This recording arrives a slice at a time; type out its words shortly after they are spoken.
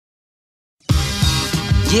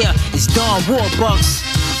Yeah, it's Don Warbucks.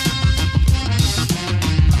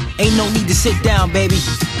 Ain't no need to sit down, baby.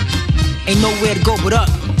 Ain't nowhere to go but up.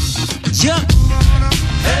 Jump.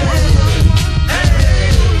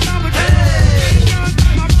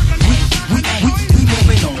 We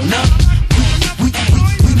moving on up. We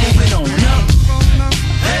moving on up.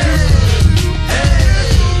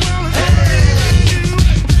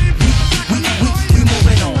 We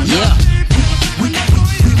moving on. Yeah. We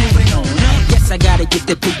moving on up. Yes, I gotta get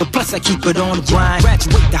the paper, plus I keep it on the grind.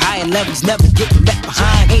 Graduate to higher levels, never getting left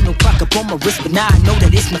behind. Ain't no clock up on my wrist, but now I know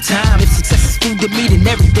that it's my time. If success is food to me, then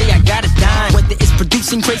every day I gotta dine. Whether it's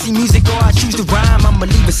producing crazy music or I choose to rhyme, I'ma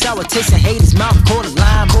leave a sour taste in haters' mouth. Call it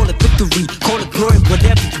lime, call it victory, call it glory,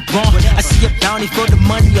 whatever you want. I see a bounty for the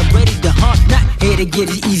money, I'm ready to hunt. Not here to get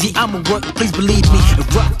it easy, I'ma work, please believe me. The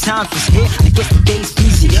rough times was here, I guess the day's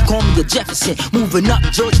easy. Call me a Jefferson, moving up,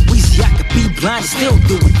 George Weezy. I could be blind, still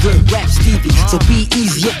doing good rap, Stevie. So be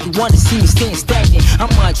easy if you wanna see me staying stagnant.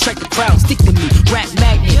 I'ma attract the crowd, stick to me, rap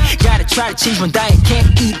magnet. Gotta try to change my diet, can't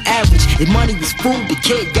eat average. If money was food, the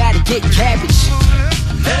kid gotta get cabbage.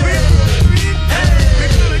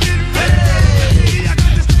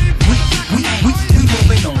 We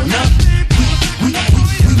moving on up. We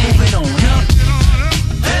moving on up.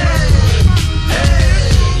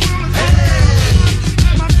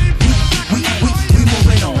 We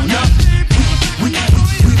moving on up. We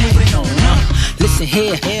moving on up. Listen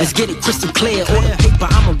here, let's get it crystal clear. All the paper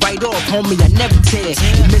I'ma write off, homie, I never tear.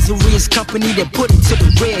 The misery is company that put it to the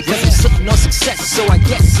rear. Cause I'm sitting on success, so I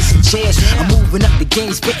guess it's a chance. I'm moving up the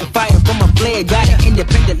game, spitting fire from my flare. Got an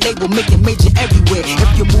independent label, making major everywhere.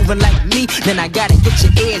 If you're moving like me, then I gotta get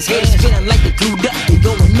your ears. Haters feeling like they're glued up, they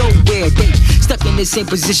going nowhere. They stuck in the same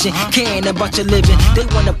position, caring about your living. They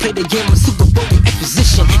wanna play the game of Super Bowl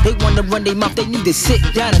exposition. They wanna run their mouth, they need to sit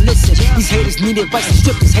down and listen. These haters need advice, and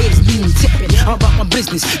strippers, haters need me tipping. I'm about my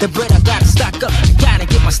business, the bread I gotta stock up. Gotta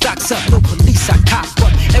get my stocks up, no police, I cop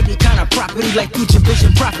up. Every kind of property like Future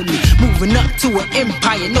Vision property. Moving up to an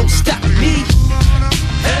empire, no stopping me.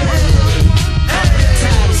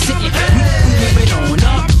 Tired of sitting,